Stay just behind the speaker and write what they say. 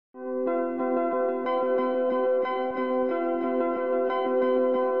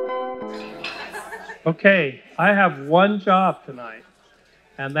Okay, I have one job tonight,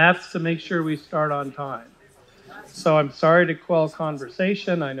 and that's to make sure we start on time. So I'm sorry to quell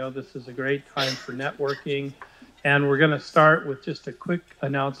conversation. I know this is a great time for networking, and we're going to start with just a quick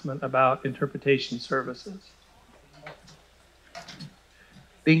announcement about interpretation services.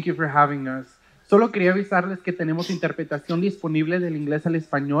 Thank you for having us. Solo quería avisarles que tenemos interpretación disponible del inglés al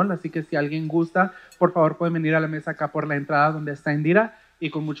español, así que si alguien gusta, por favor pueden venir a la mesa acá por la entrada donde está Indira y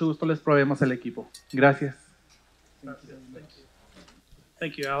con mucho gusto les proveemos el equipo. Gracias.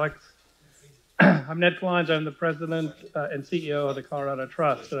 Thank you, Alex. I'm Ned Kalange. I'm the president and CEO of the Colorado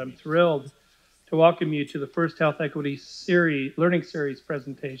Trust, and I'm thrilled to welcome you to the first Health Equity Learning Series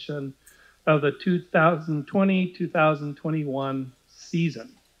presentation of the 2020-2021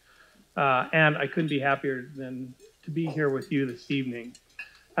 season. And I couldn't be happier than to be here with you this evening.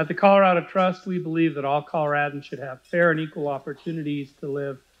 At the Colorado Trust, we believe that all Coloradans should have fair and equal opportunities to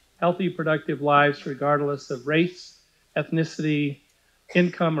live healthy, productive lives regardless of race, ethnicity,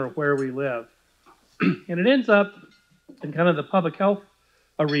 income, or where we live. And it ends up in kind of the public health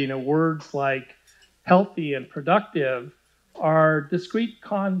arena. Words like healthy and productive are discrete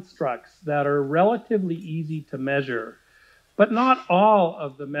constructs that are relatively easy to measure, but not all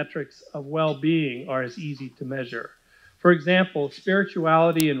of the metrics of well-being are as easy to measure. For example,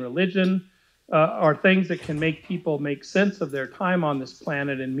 spirituality and religion are things that can make people make sense of their time on this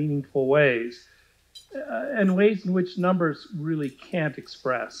planet in meaningful ways, and ways in which numbers really can't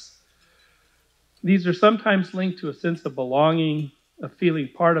express. These are sometimes linked to a sense of belonging, of feeling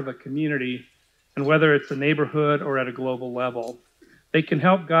part of a community, and whether it's a neighborhood or at a global level. They can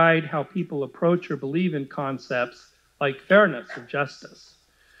help guide how people approach or believe in concepts like fairness or justice.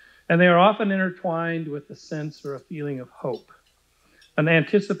 And they are often intertwined with a sense or a feeling of hope, an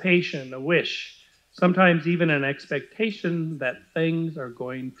anticipation, a wish, sometimes even an expectation that things are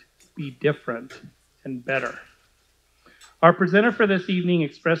going to be different and better. Our presenter for this evening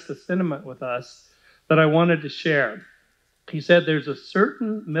expressed a sentiment with us that I wanted to share. He said there's a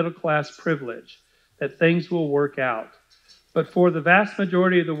certain middle-class privilege that things will work out, but for the vast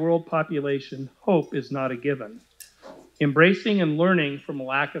majority of the world population, hope is not a given. Embracing and learning from a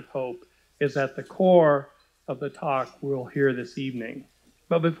lack of hope is at the core of the talk we'll hear this evening.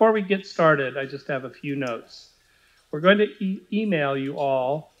 But before we get started, I just have a few notes. We're going to email you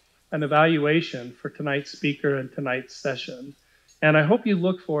all an evaluation for tonight's speaker and tonight's session. And I hope you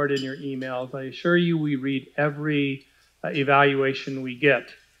look for it in your emails. I assure you we read every evaluation we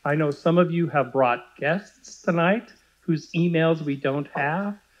get. I know some of you have brought guests tonight whose emails we don't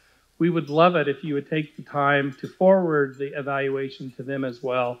have. We would love it if you would take the time to forward the evaluation to them as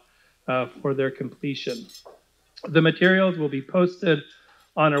well for their completion. The materials will be posted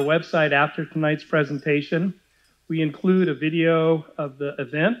on our website after tonight's presentation. We include a video of the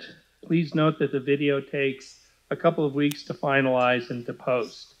event. Please note that the video takes a couple of weeks to finalize and to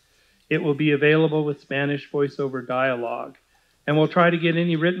post. It will be available with Spanish voiceover dialogue, and we'll try to get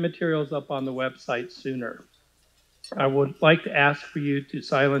any written materials up on the website sooner. I would like to ask for you to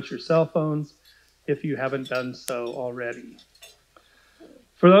silence your cell phones if you haven't done so already.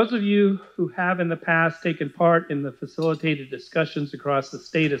 For those of you who have in the past taken part in the facilitated discussions across the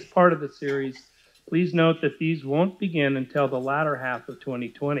state as part of the series, please note that these won't begin until the latter half of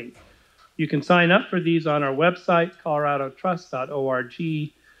 2020. You can sign up for these on our website, coloradotrust.org,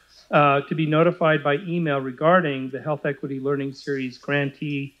 to be notified by email regarding the Health Equity Learning Series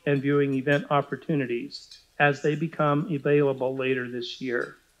grantee and viewing event opportunities as they become available later this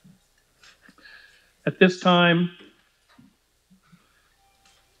year. At this time,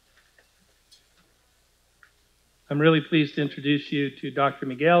 I'm really pleased to introduce you to Dr.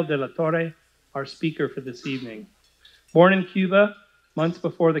 Miguel de la Torre, our speaker for this evening. Born in Cuba, months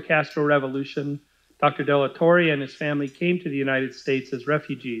before the Castro Revolution, Dr. de la Torre and his family came to the United States as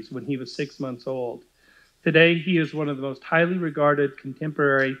refugees when he was 6 months old. Today, he is one of the most highly regarded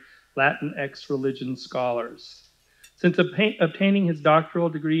contemporary Latinx religion scholars. Since obtaining his doctoral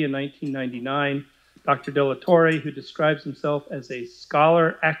degree in 1999, Dr. de la Torre, who describes himself as a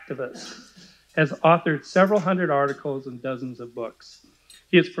scholar activist, has authored several hundred articles and dozens of books.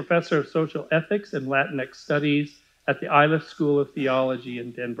 He is professor of social ethics and Latinx studies at the Iliff School of Theology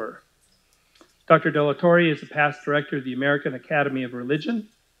in Denver. Dr. de la Torre is a past director of the American Academy of Religion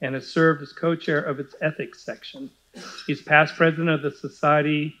and has served as co-chair of its ethics section. He's past president of the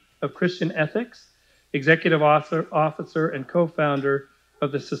Society of Christian Ethics, executive officer and co-founder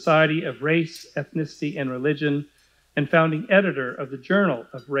of the Society of Race, Ethnicity, and Religion, and founding editor of the Journal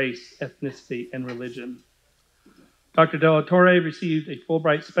of Race, Ethnicity, and Religion. Dr. de la Torre received a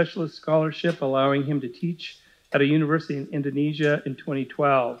Fulbright Specialist Scholarship, allowing him to teach at a university in Indonesia in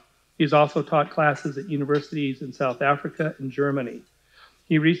 2012. He's also taught classes at universities in South Africa and Germany.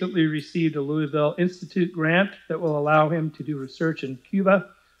 He recently received a Louisville Institute grant that will allow him to do research in Cuba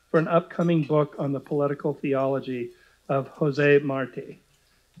for an upcoming book on the political theology of Jose Marti.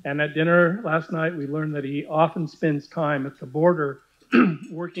 And at dinner last night, we learned that he often spends time at the border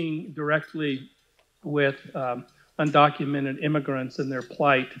working directly with undocumented immigrants and their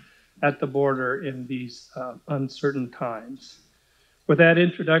plight at the border in these uncertain times. With that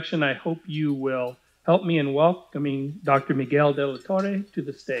introduction, I hope you will help me in welcoming Dr. Miguel de la Torre to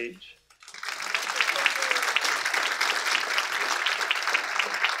the stage.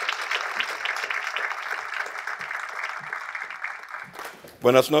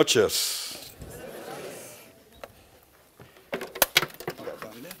 Buenas noches.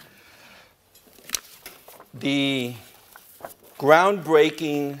 The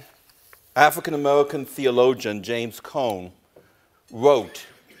groundbreaking African-American theologian James Cone wrote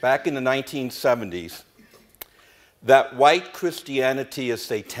back in the 1970s that white Christianity is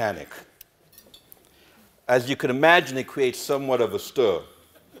satanic. As you can imagine, it creates somewhat of a stir.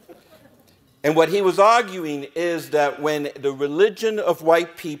 And what he was arguing is that when the religion of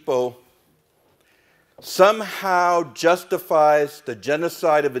white people somehow justifies the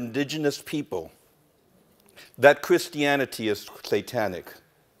genocide of indigenous people, that Christianity is satanic.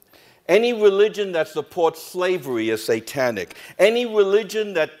 Any religion that supports slavery is satanic. Any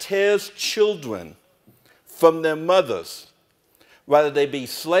religion that tears children from their mothers, whether they be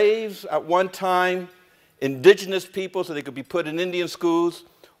slaves at one time, indigenous people so they could be put in Indian schools,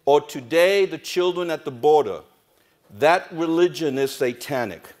 or today the children at the border, that religion is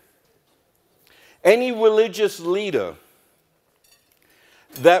satanic. Any religious leader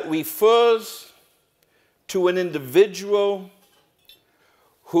that refers to an individual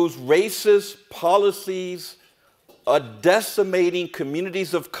whose racist policies are decimating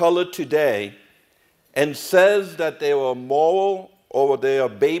communities of color today and says that they are moral or they are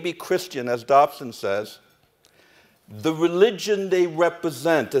baby Christian, as Dobson says, the religion they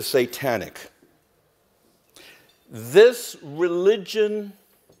represent is satanic. This religion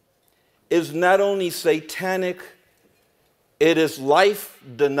is not only satanic, it is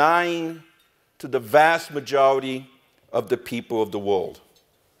life-denying to the vast majority of the people of the world.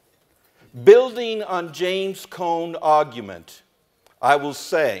 Building on James Cone's argument, I will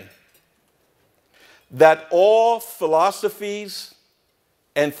say that all philosophies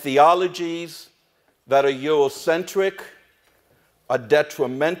and theologies that are Eurocentric are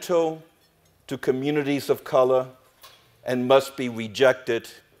detrimental to communities of color and must be rejected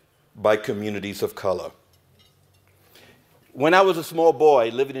by communities of color. When I was a small boy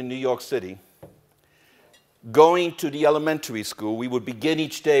living in New York City, going to the elementary school, we would begin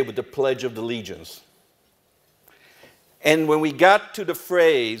each day with the Pledge of Allegiance. And when we got to the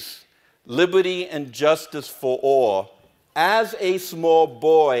phrase, liberty and justice for all, as a small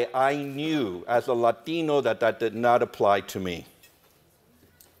boy, I knew as a Latino that that did not apply to me.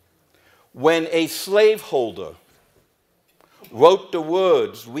 When a slaveholder wrote the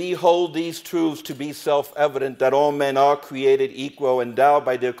words, "We hold these truths to be self-evident, that all men are created equal, endowed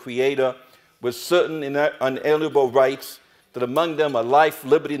by their Creator with certain unalienable rights, that among them are life,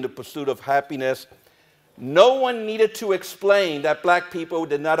 liberty, and the pursuit of happiness," no one needed to explain that black people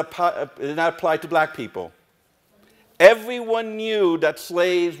did not apply to black people. Everyone knew that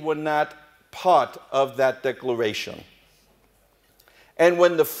slaves were not part of that declaration. And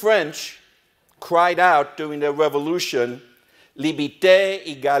when the French cried out during their revolution, "Liberté,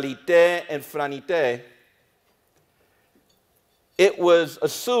 égalité, and fraternité," it was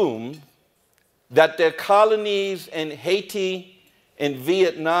assumed that their colonies in Haiti, in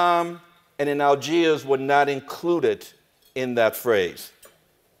Vietnam, and in Algiers were not included in that phrase.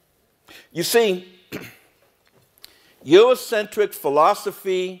 You see, Eurocentric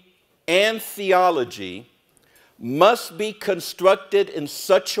philosophy and theology must be constructed in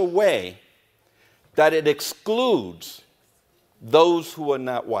such a way that it excludes those who are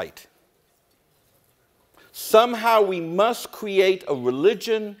not white. Somehow we must create a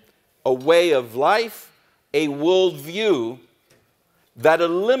religion, a way of life, a worldview that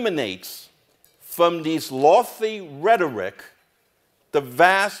eliminates from these lofty rhetoric the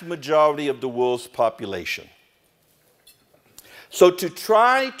vast majority of the world's population. So to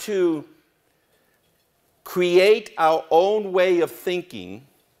try to create our own way of thinking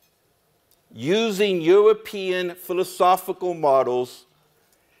using European philosophical models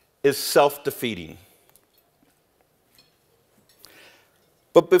is self-defeating.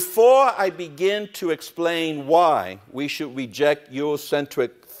 But before I begin to explain why we should reject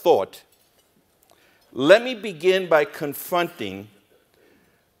Eurocentric thought, let me begin by confronting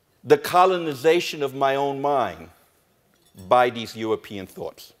the colonization of my own mind by these European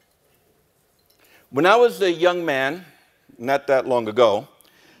thoughts. When I was a young man, not that long ago,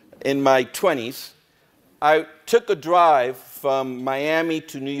 in my 20s, I took a drive from Miami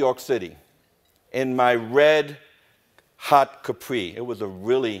to New York City in my red, hot Capri. It was a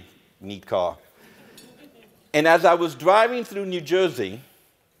really neat car. And as I was driving through New Jersey,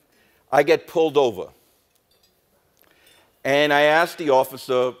 I get pulled over. And I asked the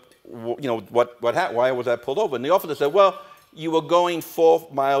officer, what happened? Why was I pulled over? And the officer said, well, you were going 4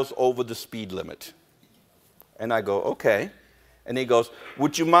 miles over the speed limit. And I go, okay. And he goes,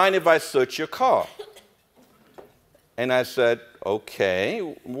 would you mind if I search your car? And I said, okay,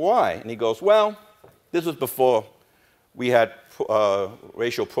 why? And he goes, well, this was before we had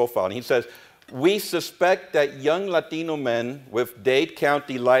racial profiling. He says, we suspect that young Latino men with Dade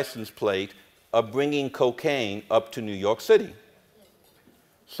County license plate are bringing cocaine up to New York City.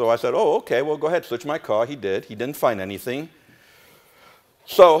 So I said, oh, okay, well, go ahead, search my car. He did. He didn't find anything.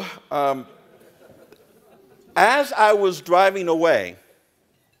 So as I was driving away,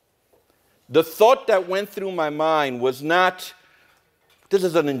 the thought that went through my mind was not, this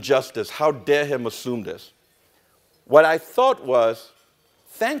is an injustice. How dare him assume this? What I thought was,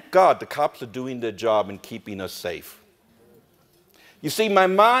 thank God the cops are doing their job and keeping us safe. You see, my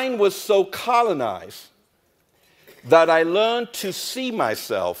mind was so colonized that I learned to see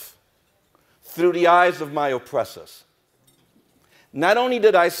myself through the eyes of my oppressors. Not only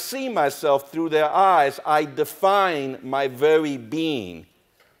did I see myself through their eyes, I define my very being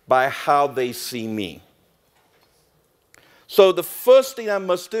by how they see me. So the first thing I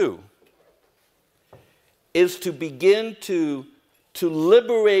must do is to begin to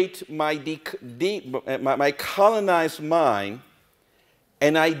liberate my colonized mind,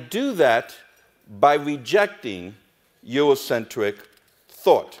 and I do that by rejecting Eurocentric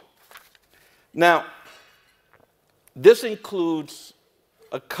thought. Now, this includes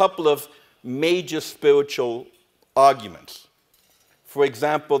a couple of major spiritual arguments. For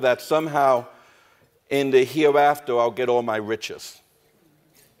example, that somehow in the hereafter I'll get all my riches,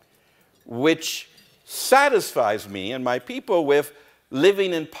 which satisfies me and my people with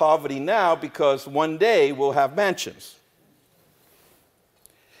living in poverty now because one day we'll have mansions.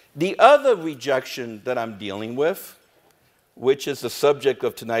 The other rejection that I'm dealing with, which is the subject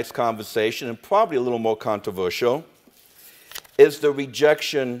of tonight's conversation and probably a little more controversial, is the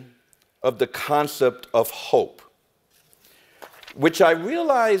rejection of the concept of hope, which I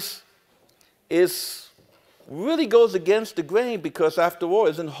realize really goes against the grain because, after all,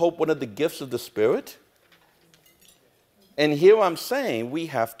 isn't hope one of the gifts of the Spirit? And here I'm saying we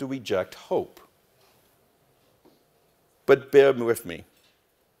have to reject hope. But bear with me.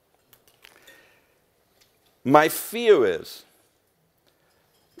 My fear is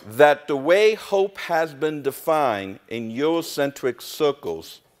that the way hope has been defined in Eurocentric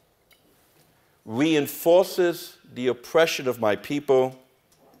circles reinforces the oppression of my people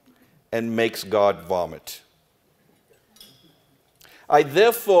and makes God vomit. I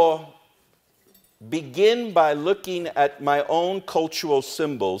therefore begin by looking at my own cultural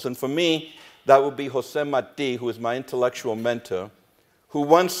symbols, and for me, that would be José Martí, who is my intellectual mentor, who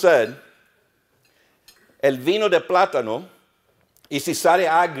once said, el vino de plátano, y si sale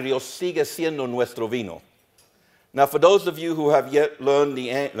agrio, sigue siendo nuestro vino. Now, for those of you who have yet learned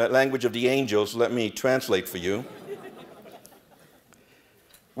the language of the angels, let me translate for you.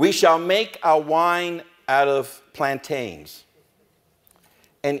 We shall make our wine out of plantains.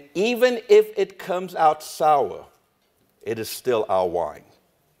 And even if it comes out sour, it is still our wine.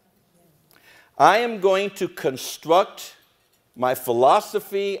 I am going to construct my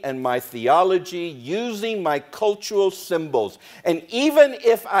philosophy and my theology using my cultural symbols. And even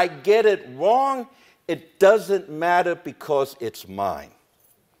if I get it wrong, it doesn't matter because it's mine.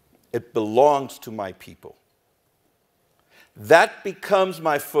 It belongs to my people. That becomes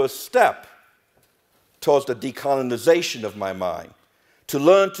my first step towards the decolonization of my mind, to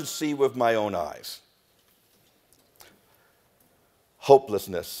learn to see with my own eyes.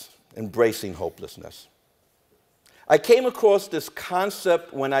 Hopelessness, embracing hopelessness. I came across this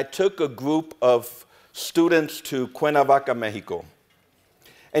concept when I took a group of students to Cuernavaca, Mexico.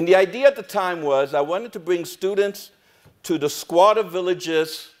 And the idea at the time was I wanted to bring students to the squatter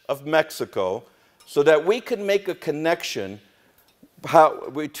villages of Mexico so that we could make a connection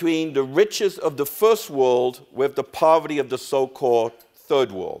between the riches of the first world with the poverty of the so-called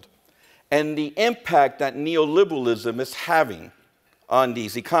third world, and the impact that neoliberalism is having on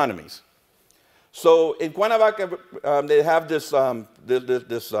these economies. So in Cuernavaca, they have this,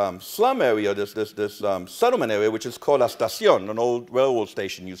 slum area, this settlement area, which is called La Estación, an old railroad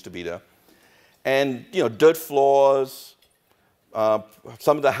station used to be there. And, you know, dirt floors,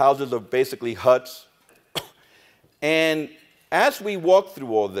 some of the houses are basically huts. And as we walked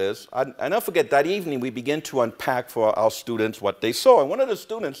through all this, I never forget, that evening we began to unpack for our students what they saw. And one of the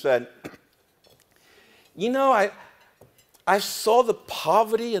students said, you know, I saw the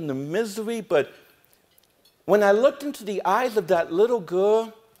poverty and the misery, but when I looked into the eyes of that little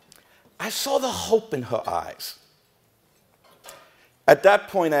girl, I saw the hope in her eyes. At that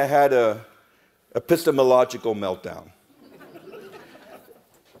point, I had an epistemological meltdown.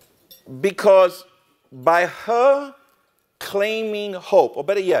 Because by her claiming hope, or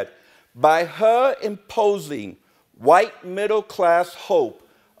better yet, by her imposing white middle-class hope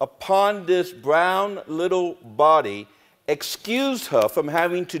upon this brown little body, excused her from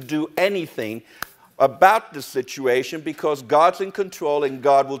having to do anything about the situation because God's in control and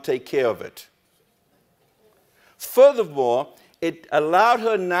God will take care of it. Furthermore, it allowed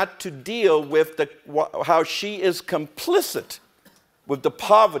her not to deal with how she is complicit with the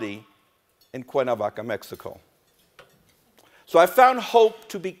poverty in Cuernavaca, Mexico. So I found hope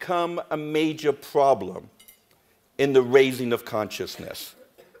to become a major problem in the raising of consciousness.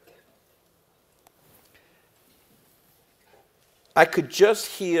 I could just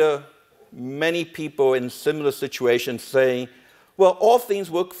hear many people in similar situations saying, well, all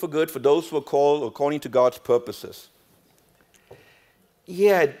things work for good for those who are called according to God's purposes.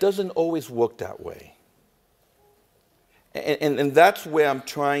 Yeah, it doesn't always work that way. And that's where I'm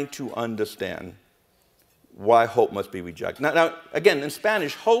trying to understand why hope must be rejected. Now, again, in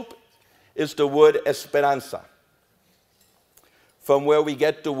Spanish, hope is the word esperanza, from where we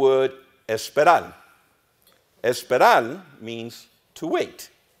get the word esperar. Esperar means to wait.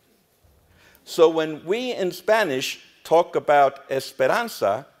 So when we in Spanish talk about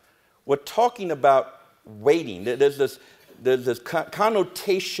esperanza, we're talking about waiting. There's this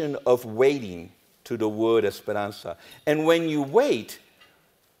connotation of waiting to the word esperanza. And when you wait,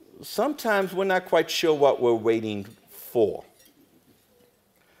 sometimes we're not quite sure what we're waiting for.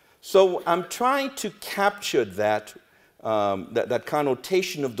 So I'm trying to capture that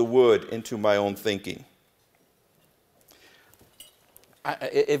connotation of the word into my own thinking.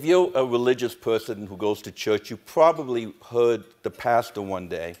 If you're a religious person who goes to church, you probably heard the pastor one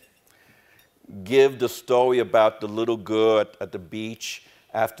day give the story about the little girl at the beach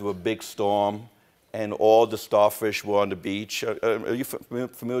after a big storm, and all the starfish were on the beach. Are you familiar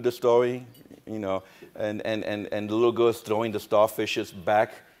with the story? You know, and the little girl is throwing the starfishes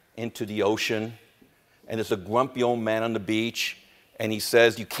back into the ocean, and there's a grumpy old man on the beach, and he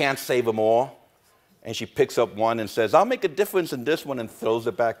says, you can't save them all. And she picks up one and says, I'll make a difference in this one, and throws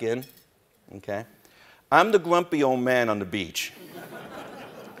it back in. Okay? I'm the grumpy old man on the beach.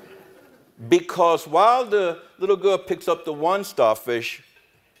 Because while the little girl picks up the one starfish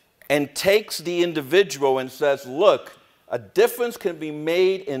and takes the individual and says, look, a difference can be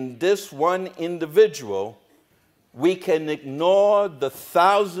made in this one individual, we can ignore the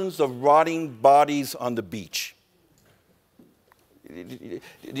thousands of rotting bodies on the beach. Do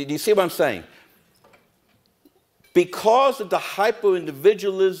you see what I'm saying? Because of the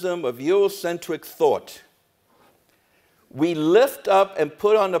hyper-individualism of Eurocentric thought, we lift up and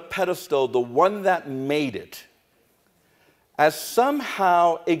put on a pedestal the one that made it, as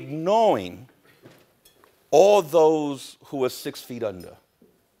somehow ignoring all those who are 6 feet under.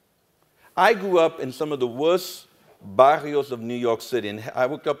 I grew up in some of the worst barrios of New York City, and I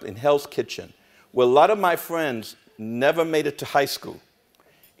worked up in Hell's Kitchen, where a lot of my friends never made it to high school,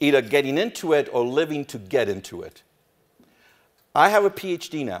 either getting into it or living to get into it. I have a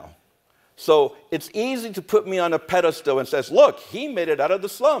PhD now, so it's easy to put me on a pedestal and says, look, he made it out of the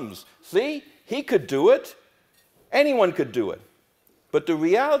slums. See, he could do it. Anyone could do it. But the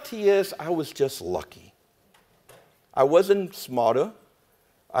reality is I was just lucky. I wasn't smarter.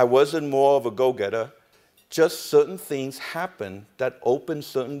 I wasn't more of a go-getter. Just certain things happened that opened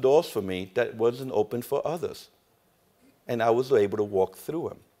certain doors for me that wasn't open for others. And I was able to walk through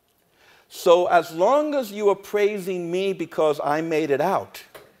them. So as long as you are praising me because I made it out,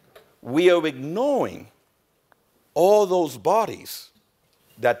 we are ignoring all those bodies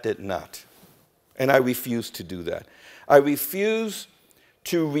that did not. And I refuse to do that. I refuse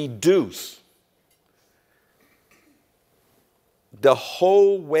to reduce the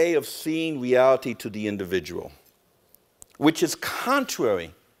whole way of seeing reality to the individual, which is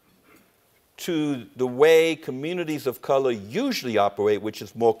contrary to the way communities of color usually operate, which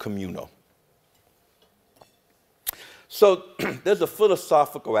is more communal. So there's a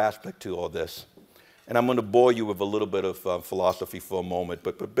philosophical aspect to all this. And I'm going to bore you with a little bit of philosophy for a moment,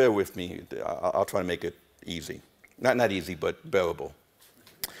 but bear with me. I'll try to make it easy. Not easy, but bearable.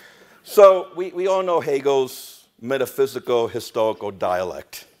 So we all know Hegel's metaphysical historical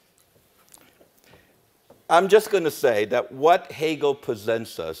dialect. I'm just going to say that what Hegel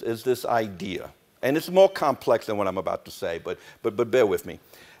presents us is this idea, and it's more complex than what I'm about to say, but bear with me,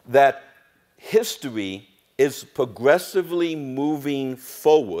 that history is progressively moving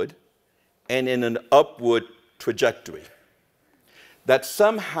forward and in an upward trajectory. That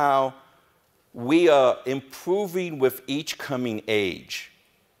somehow we are improving with each coming age.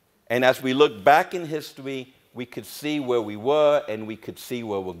 And as we look back in history, we could see where we were and we could see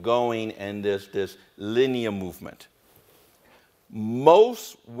where we're going, and there's this linear movement.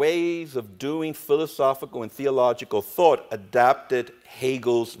 Most ways of doing philosophical and theological thought adapted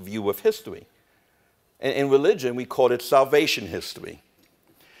Hegel's view of history. And in religion, we call it salvation history.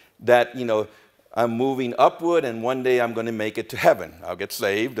 That, I'm moving upward and one day I'm going to make it to heaven. I'll get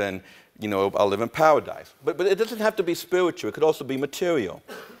saved and, I'll live in paradise. But it doesn't have to be spiritual. It could also be material.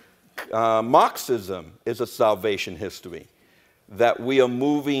 Marxism is a salvation history, that we are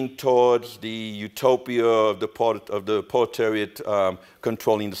moving towards the utopia of the proletariat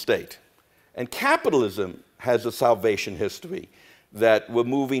controlling the state. And capitalism has a salvation history, that we're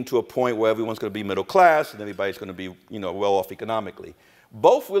moving to a point where everyone's going to be middle class and everybody's going to be well off economically.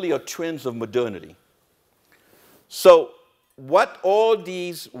 Both really are trends of modernity. So what all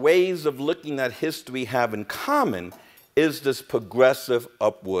these ways of looking at history have in common is this progressive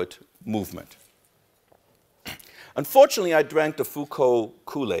upward movement. Unfortunately, I drank the Foucault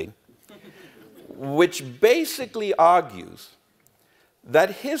Kool-Aid, which basically argues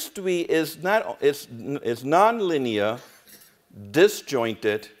that history is nonlinear,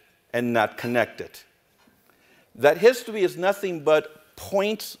 disjointed, and not connected. That history is nothing but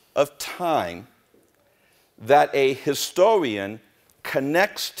points of time that a historian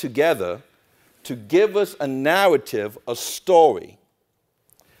connects together to give us a narrative, a story.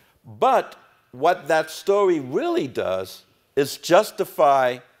 But what that story really does is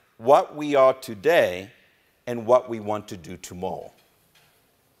justify what we are today and what we want to do tomorrow.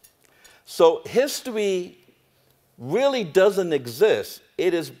 So history really doesn't exist.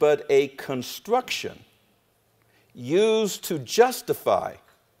 It is but a construction used to justify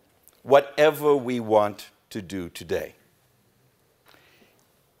whatever we want to do today.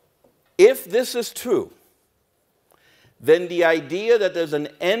 If this is true, then the idea that there's an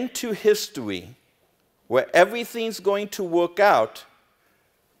end to history where everything's going to work out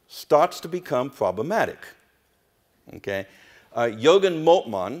starts to become problematic. Okay? Jürgen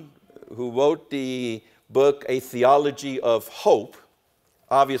Moltmann, who wrote the book A Theology of Hope,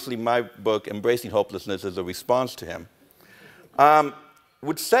 obviously my book Embracing Hopelessness is a response to him,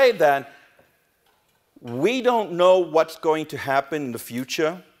 would say that we don't know what's going to happen in the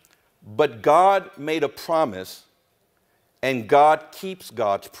future, but God made a promise, and God keeps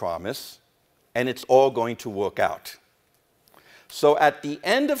God's promise, and it's all going to work out. So at the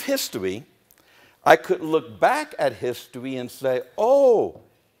end of history, I could look back at history and say, oh,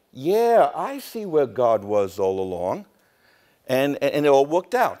 yeah, I see where God was all along, and it all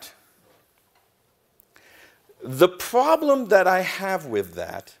worked out. The problem that I have with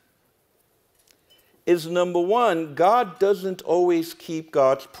that is, number one, God doesn't always keep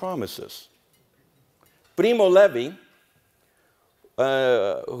God's promises. Primo Levi,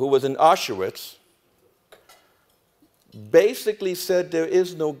 who was in Auschwitz, basically said there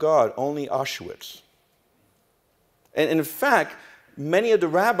is no God, only Auschwitz. And in fact, many of the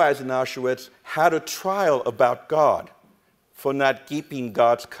rabbis in Auschwitz had a trial about God for not keeping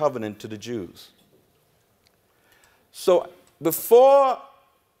God's covenant to the Jews. So before,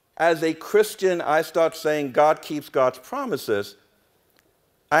 as a Christian, I start saying God keeps God's promises,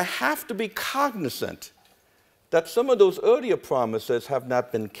 I have to be cognizant that some of those earlier promises have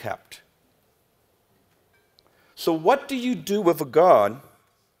not been kept. So what do you do with a God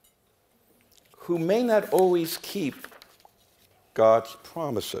who may not always keep God's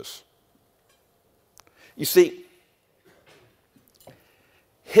promises? You see,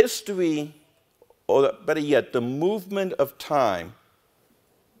 history, or better yet, the movement of time,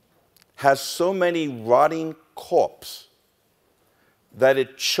 has so many rotting corpses that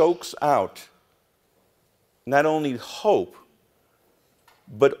it chokes out not only hope,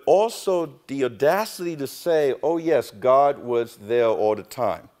 but also the audacity to say, oh yes, God was there all the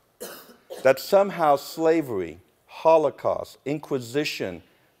time. That somehow slavery, Holocaust, Inquisition,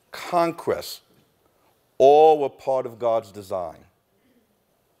 conquest, all were part of God's design.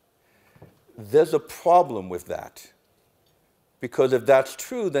 There's a problem with that. Because if that's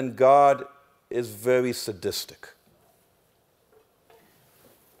true, then God is very sadistic.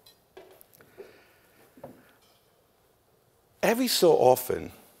 Every so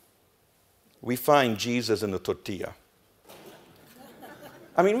often, we find Jesus in a tortilla.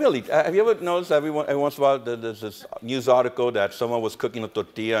 I mean, really, have you ever noticed every once in a while there's this news article that someone was cooking a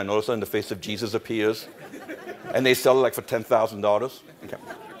tortilla and all of a sudden the face of Jesus appears and they sell it like for $10,000? Okay.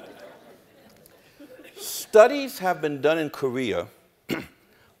 Studies have been done in Korea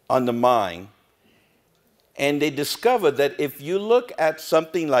on the mind, and they discovered that if you look at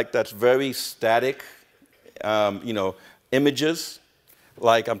something like that's very static, images,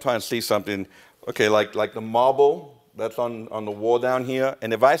 like I'm trying to see something, okay, like the marble that's on the wall down here,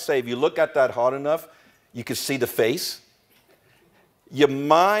 and if I say, if you look at that hard enough, you can see the face, your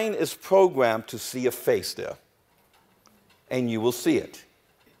mind is programmed to see a face there, and you will see it,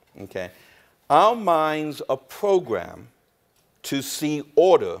 okay? Our minds are programmed to see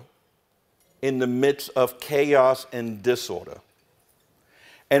order in the midst of chaos and disorder.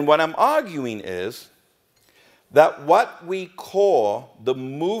 And what I'm arguing is that what we call the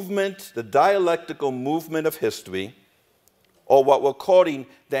movement, the dialectical movement of history, or what we're calling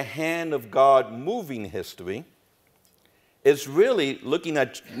the hand of God moving history, is really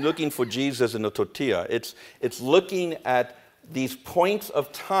looking for Jesus in a tortilla. It's looking at these points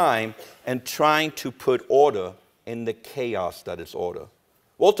of time and trying to put order in the chaos that is order.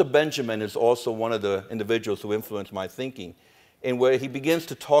 Walter Benjamin is also one of the individuals who influenced my thinking, in where he begins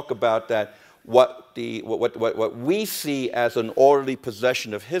to talk about that what we see as an orderly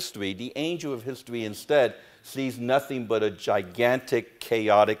possession of history, the angel of history instead sees nothing but a gigantic,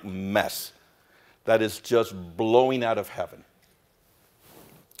 chaotic mess that is just blowing out of heaven.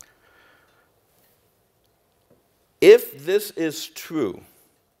 If this is true,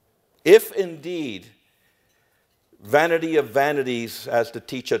 if indeed vanity of vanities, as the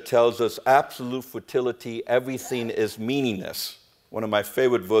teacher tells us, absolute futility, everything is meaningless, one of my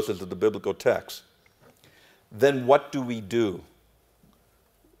favorite verses of the biblical text, then what do we do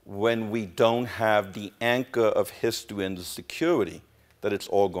when we don't have the anchor of history and the security that it's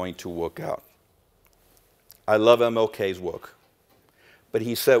all going to work out? I love MLK's work, but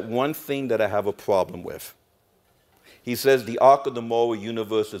he said one thing that I have a problem with. He says the arc of the moral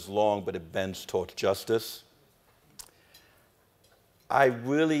universe is long, but it bends towards justice. I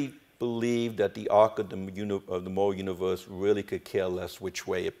really believe that the arc of the moral universe really could care less which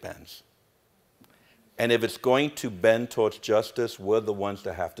way it bends. And if it's going to bend towards justice, we're the ones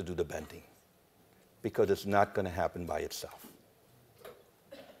that have to do the bending, because it's not going to happen by itself.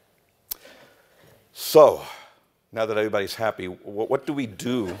 So, now that everybody's happy, what do we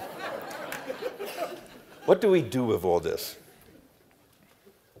do? What do we do with all this?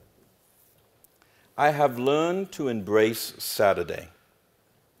 I have learned to embrace Saturday.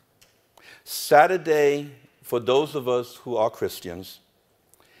 Saturday, for those of us who are Christians,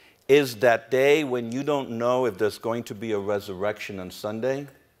 is that day when you don't know if there's going to be a resurrection on Sunday,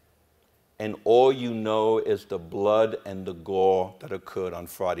 and all you know is the blood and the gore that occurred on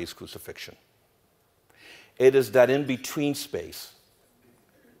Friday's crucifixion. It is that in-between space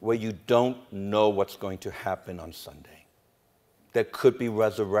where you don't know what's going to happen on Sunday. There could be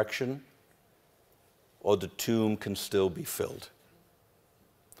resurrection, or the tomb can still be filled.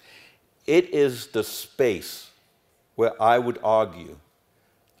 It is the space where I would argue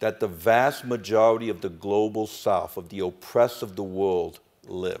that the vast majority of the global South, of the oppressed of the world,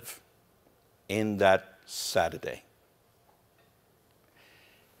 live, in that Saturday.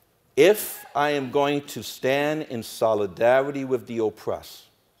 If I am going to stand in solidarity with the oppressed,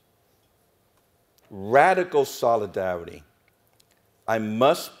 radical solidarity, I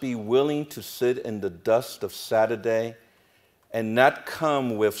must be willing to sit in the dust of Saturday and not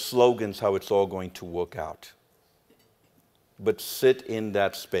come with slogans how it's all going to work out, but sit in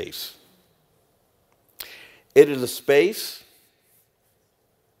that space. It is a space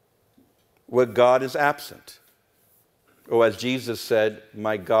where God is absent. Or as Jesus said,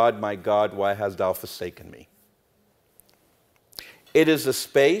 my God, why hast thou forsaken me? It is a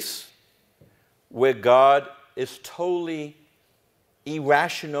space where God is totally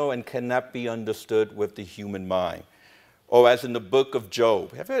irrational and cannot be understood with the human mind. Or as in the book of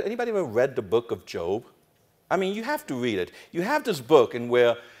Job. Have anybody ever read the book of Job? I mean, you have to read it. You have this book in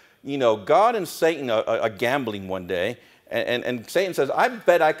where, God and Satan are gambling one day, and Satan says, I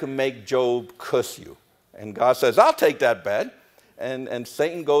bet I can make Job curse you. And God says, I'll take that bet. And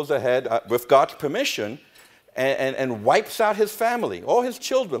Satan goes ahead, with God's permission, and wipes out his family, all his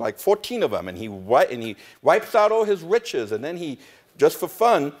children, like 14 of them, and he wipes out all his riches, and then he, just for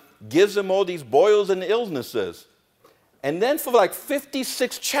fun, gives them all these boils and illnesses. And then for like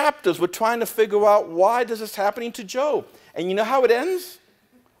 56 chapters, we're trying to figure out why this is happening to Job. And you know how it ends?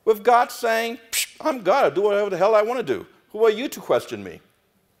 With God saying, I'm God, I'll do whatever the hell I want to do. Who are you to question me?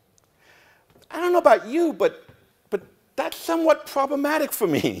 I don't know about you, but that's somewhat problematic for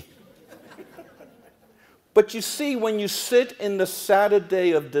me. But you see, when you sit in the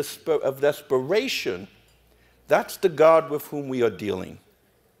Saturday of desperation, that's the God with whom we are dealing.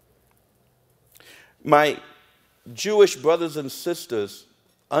 My Jewish brothers and sisters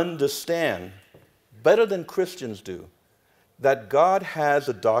understand, better than Christians do, that God has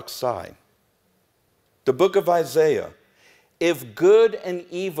a dark side. The book of Isaiah, if good and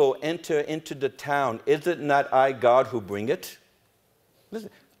evil enter into the town, is it not I, God, who bring it? Listen,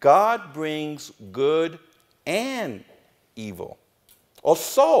 God brings good and evil. Or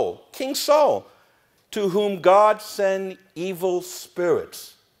Saul, King Saul, to whom God sent evil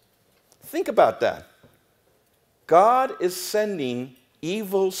spirits. Think about that. God is sending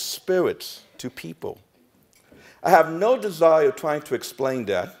evil spirits to people. I have no desire of trying to explain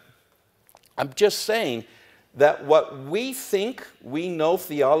that. I'm just saying that what we think we know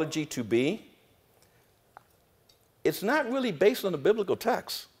theology to be, it's not really based on the biblical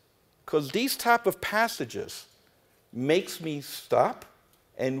text. Because these type of passages makes me stop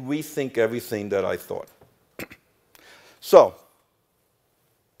and rethink everything that I thought. So,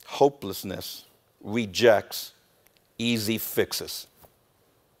 hopelessness rejects easy fixes.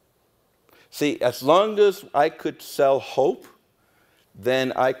 See, as long as I could sell hope,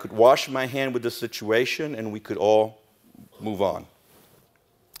 then I could wash my hand with the situation and we could all move on.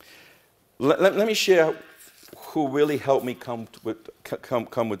 Let me share who really helped me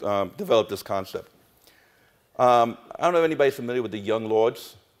develop this concept. I don't know if anybody's familiar with the Young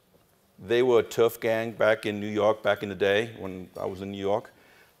Lords. They were a tough gang back in New York, back in the day when I was in New York,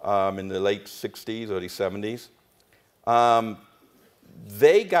 in the late 60s, early 70s.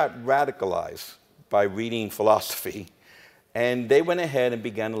 They got radicalized by reading philosophy, and they went ahead and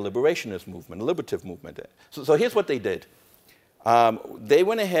began a liberationist movement, a liberative movement. So here's what they did. They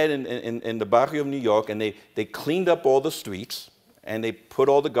went ahead in the barrio of New York, and they cleaned up all the streets, and they put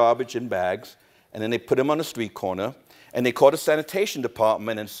all the garbage in bags, and then they put them on the street corner, and they called the sanitation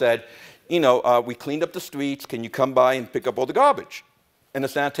department and said, you know, we cleaned up the streets, can you come by and pick up all the garbage? And the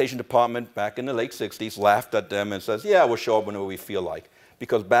sanitation department back in the late 60s laughed at them and says, yeah, we'll show up whenever we feel like.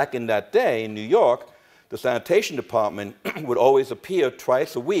 Because back in that day in New York, the sanitation department would always appear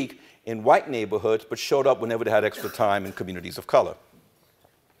twice a week in white neighborhoods, but showed up whenever they had extra time in communities of color.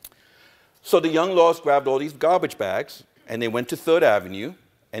 So the Young Lords grabbed all these garbage bags, and they went to 3rd Avenue,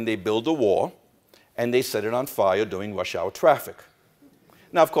 and they built a wall, and they set it on fire during rush hour traffic.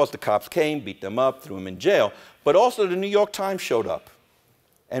 Now, of course, the cops came, beat them up, threw them in jail, but also the New York Times showed up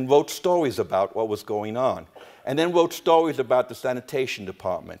and wrote stories about what was going on, and then wrote stories about the sanitation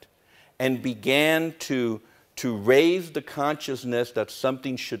department, and began to raise the consciousness that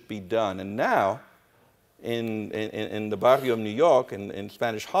something should be done. And now, in the barrio of New York, in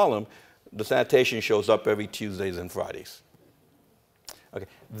Spanish Harlem, the sanitation shows up every Tuesdays and Fridays. Okay.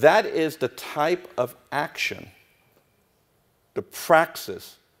 That is the type of action, the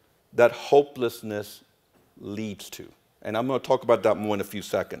praxis, that hopelessness leads to. And I'm going to talk about that more in a few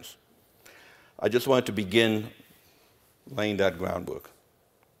seconds. I just wanted to begin laying that groundwork.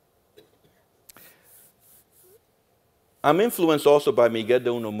 I'm influenced also by Miguel de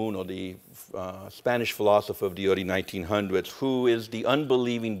Unamuno, the Spanish philosopher of the early 1900s, who is the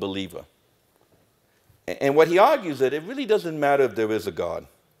unbelieving believer. And what he argues that it really doesn't matter if there is a God.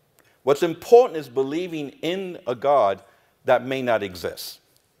 What's important is believing in a God that may not exist.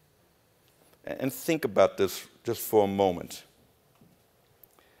 And think about this just for a moment.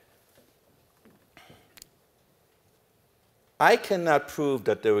 I cannot prove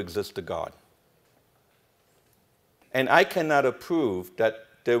that there exists a God. And I cannot prove that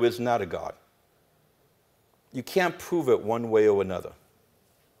there is not a God. You can't prove it one way or another.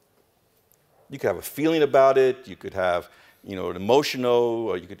 You could have a feeling about it, you could have, you know, an emotional,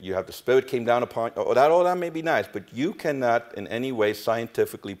 or you have the Spirit came down upon, or all that may be nice, but you cannot in any way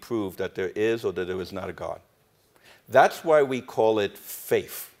scientifically prove that there is or that there is not a God. That's why we call it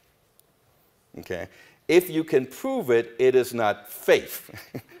faith. Okay? If you can prove it, it is not faith.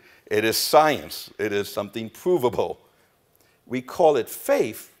 It is science. It is something provable. We call it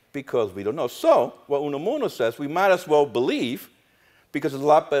faith because we don't know. So, what Unamuno says, we might as well believe because it's a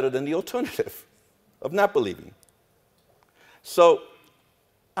lot better than the alternative of not believing. So,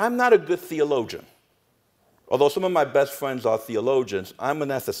 I'm not a good theologian. Although some of my best friends are theologians, I'm an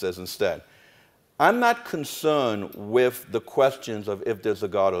ethicist instead. I'm not concerned with the questions of if there's a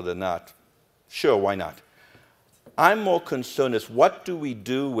God or there's not. Sure, why not? I'm more concerned is what do we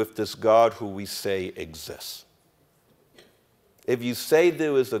do with this God who we say exists? If you say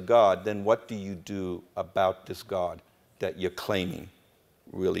there is a God, then what do you do about this God that you're claiming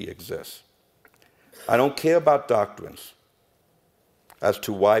really exists? I don't care about doctrines as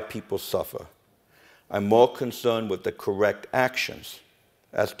to why people suffer. I'm more concerned with the correct actions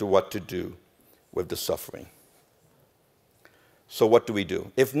as to what to do with the suffering. So what do we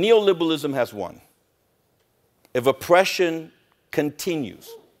do? If neoliberalism has won, if oppression continues,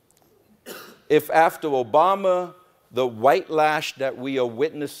 if after Obama, the white lash that we are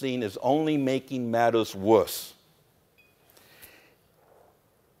witnessing is only making matters worse,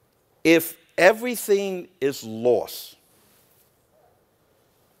 if everything is lost,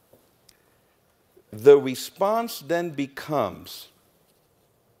 the response then becomes,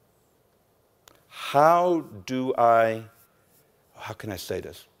 how can I say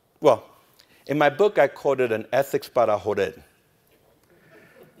this? Well, in my book, I called it an ethics para joder.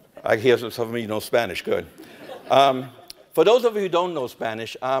 I hear some of you know Spanish, good. For those of you who don't know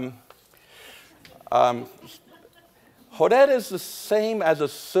Spanish, joder is the same as a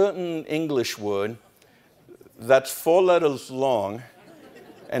certain English word that's 4 letters long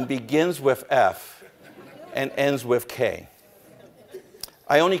and begins with F and ends with K.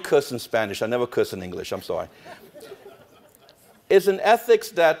 I only curse in Spanish. I never curse in English. I'm sorry. It's an ethics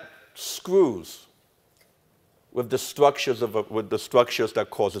that screws with the structures that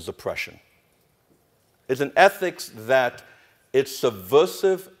causes oppression. It's an ethics that it's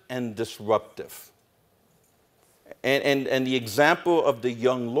subversive and disruptive. And the example of the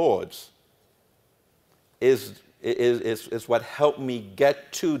young lords is what helped me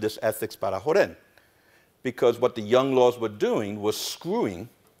get to this ethics para joder. Because what the young lords were doing was screwing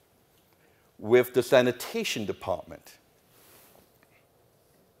with the sanitation department.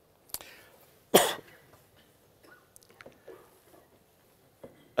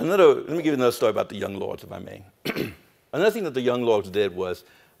 Let me give you another story about the young lords, if I may. Another thing that the young lords did was,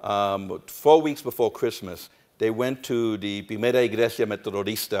 4 weeks before Christmas, they went to the Primera Iglesia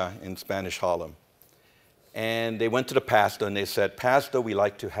Metodista in Spanish Harlem. And they went to the pastor and they said, Pastor, we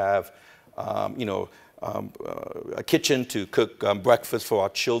like to have, a kitchen to cook breakfast for our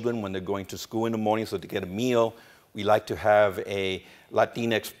children when they're going to school in the morning so they get a meal. We like to have a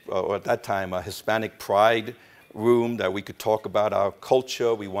Latinx, or at that time, a Hispanic pride room that we could talk about our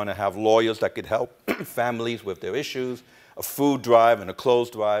culture. We want to have lawyers that could help families with their issues, a food drive and a clothes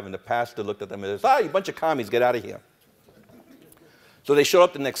drive. And the pastor looked at them and said, you bunch of commies, get out of here. So they showed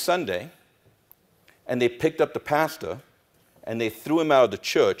up the next Sunday, and they picked up the pastor, and they threw him out of the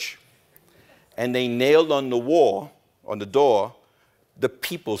church, and they nailed on the wall, on the door, the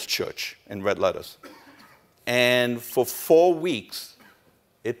People's Church in red letters. And for 4 weeks,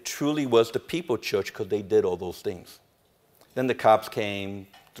 it truly was the People Church because they did all those things. Then the cops came,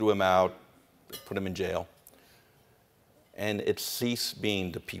 threw him out, put him in jail. And it ceased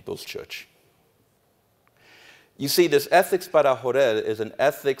being the People's Church. You see, this ethics para joder is an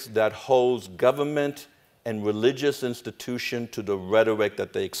ethics that holds government and religious institution to the rhetoric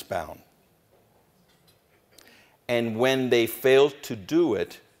that they expound. And when they fail to do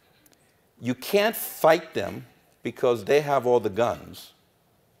it, you can't fight them because they have all the guns.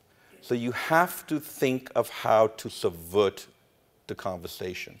 So you have to think of how to subvert the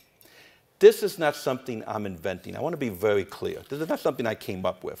conversation. This is not something I'm inventing. I want to be very clear. This is not something I came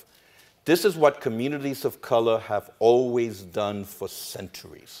up with. This is what communities of color have always done for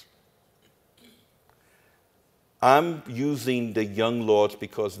centuries. I'm using the young lords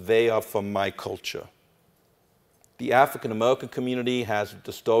because they are from my culture. The African American community has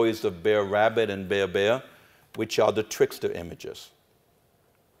the stories of Bear Rabbit and Bear Bear, which are the trickster images.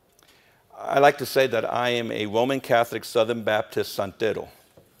 I like to say that I am a Roman Catholic Southern Baptist Santero.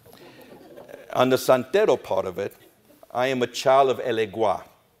 On the Santero part of it, I am a child of El Egua.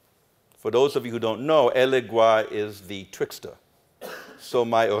 For those of you who don't know, El Egua is the trickster. So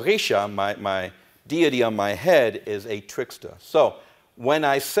my Orisha, my deity on my head, is a trickster. So when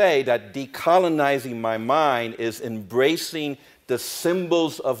I say that decolonizing my mind is embracing the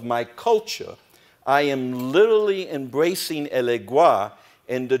symbols of my culture, I am literally embracing El Egua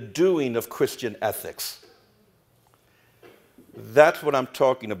in the doing of Christian ethics. That's what I'm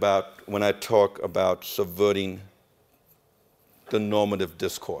talking about when I talk about subverting the normative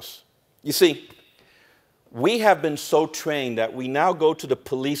discourse. You see, we have been so trained that we now go to the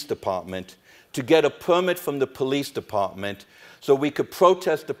police department to get a permit from the police department so we could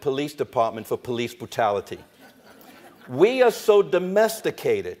protest the police department for police brutality. We are so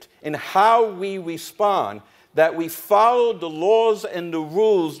domesticated in how we respond that we follow the laws and the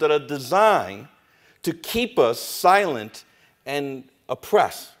rules that are designed to keep us silent and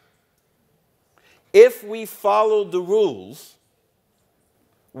oppressed. If we follow the rules,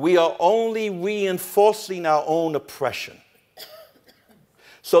 we are only reinforcing our own oppression.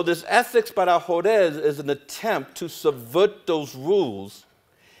 So this ethics para joder is an attempt to subvert those rules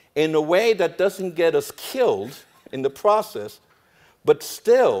in a way that doesn't get us killed in the process, but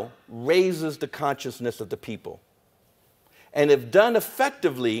still raises the consciousness of the people. And if done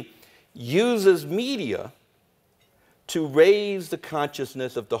effectively, uses media to raise the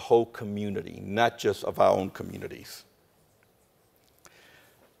consciousness of the whole community, not just of our own communities.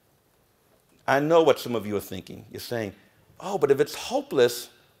 I know what some of you are thinking. You're saying, oh, but if it's hopeless,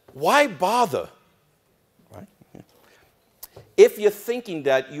 why bother? Right? If you're thinking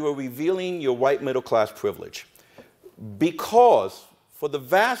that, you are revealing your white middle class privilege. Because for the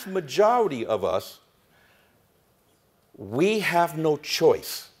vast majority of us, we have no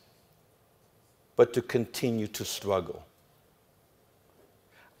choice but to continue to struggle.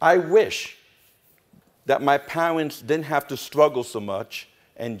 I wish that my parents didn't have to struggle so much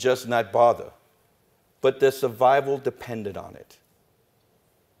and just not bother, but their survival depended on it.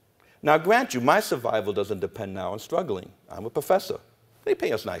 Now, grant you, my survival doesn't depend now on struggling. I'm a professor. They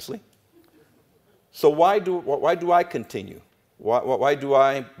pay us nicely. So why do I continue? Why do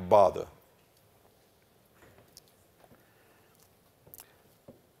I bother?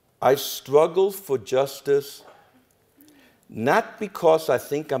 I struggle for justice not because I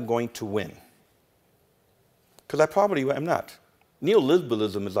think I'm going to win, because I probably am not.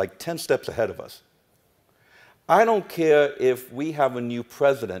 Neoliberalism is like 10 steps ahead of us. I don't care if we have a new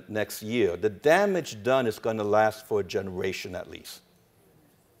president next year. The damage done is going to last for a generation at least.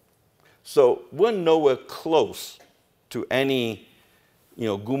 So we're nowhere close to any,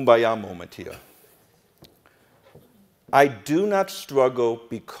 kumbaya moment here. I do not struggle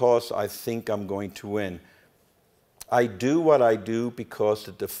because I think I'm going to win. I do what I do because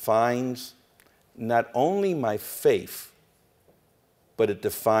it defines not only my faith, but it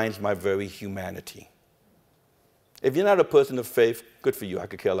defines my very humanity. If you're not a person of faith, good for you, I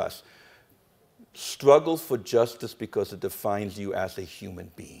could care less. Struggle for justice because it defines you as a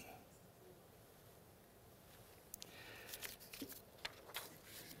human being.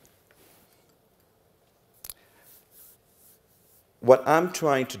 What I'm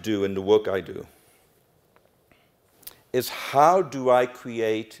trying to do in the work I do is how do I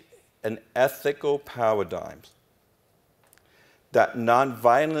create an ethical paradigm that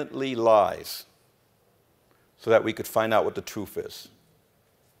nonviolently lies so that we could find out what the truth is,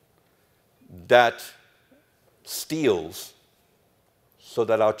 that steals so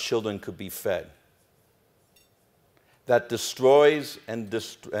that our children could be fed, that destroys and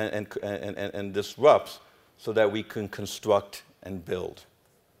disrupts so that we can construct and build.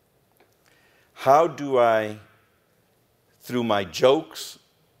 How do I, through my jokes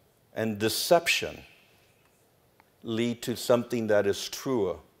and deception, lead to something that is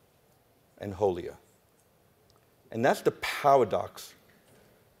truer and holier? And that's the paradox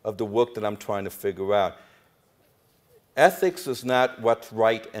of the work that I'm trying to figure out. Ethics is not what's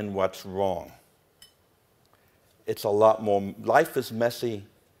right and what's wrong. It's a lot more. Life is messy,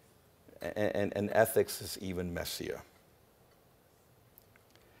 and ethics is even messier.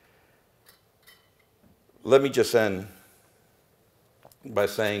 Let me just end by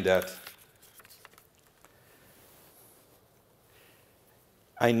saying that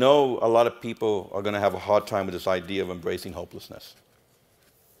I know a lot of people are going to have a hard time with this idea of embracing hopelessness.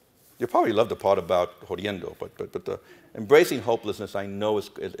 You probably love the part about jodiendo, but the embracing hopelessness, I know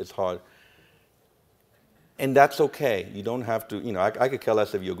it's hard. And that's okay. You don't have to, I could care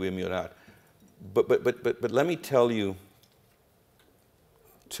less if you agree with me or not. But let me tell you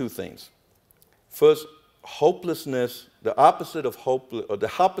two things. First, hopelessness, the opposite of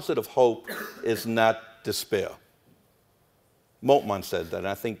hope is not despair. Moltmann says that, and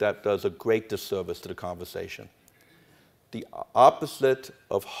I think that does a great disservice to the conversation. The opposite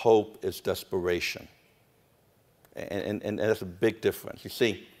of hope is desperation. And that's a big difference. You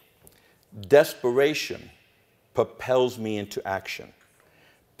see, desperation propels me into action.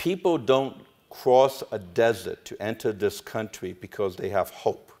 People don't cross a desert to enter this country because they have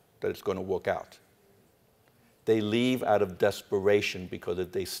hope that it's going to work out. They leave out of desperation because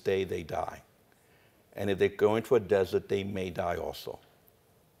if they stay, they die. And if they go into a desert, they may die also.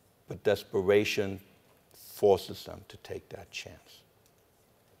 But desperation forces them to take that chance.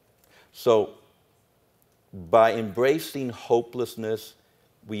 So by embracing hopelessness,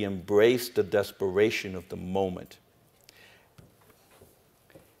 we embrace the desperation of the moment.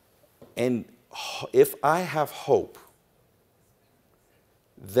 And if I have hope,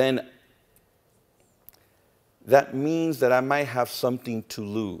 then that means that I might have something to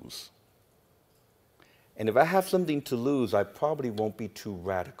lose. And if I have something to lose, I probably won't be too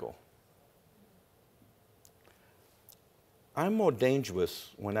radical. I'm more dangerous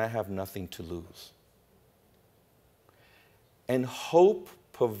when I have nothing to lose. And hope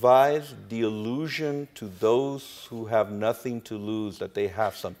provides the illusion to those who have nothing to lose that they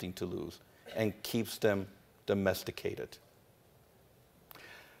have something to lose and keeps them domesticated.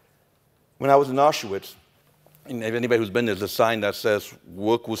 When I was in Auschwitz, and if anybody who's been there, there's a sign that says,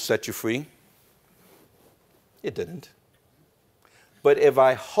 "Work will set you free." It didn't. But if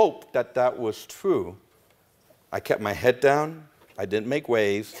I hoped that that was true, I kept my head down, I didn't make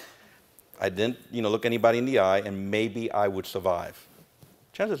waves, I didn't look anybody in the eye, and maybe I would survive.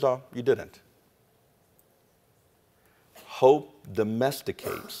 Chances are you didn't. Hope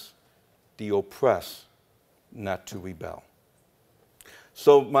domesticates the oppressed not to rebel.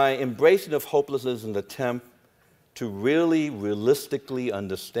 So my embracing of hopelessness is an attempt to really realistically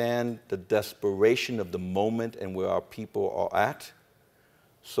understand the desperation of the moment and where our people are at,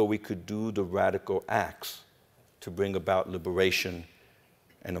 so we could do the radical acts to bring about liberation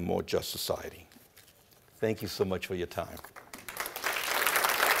and a more just society. Thank you so much for your time.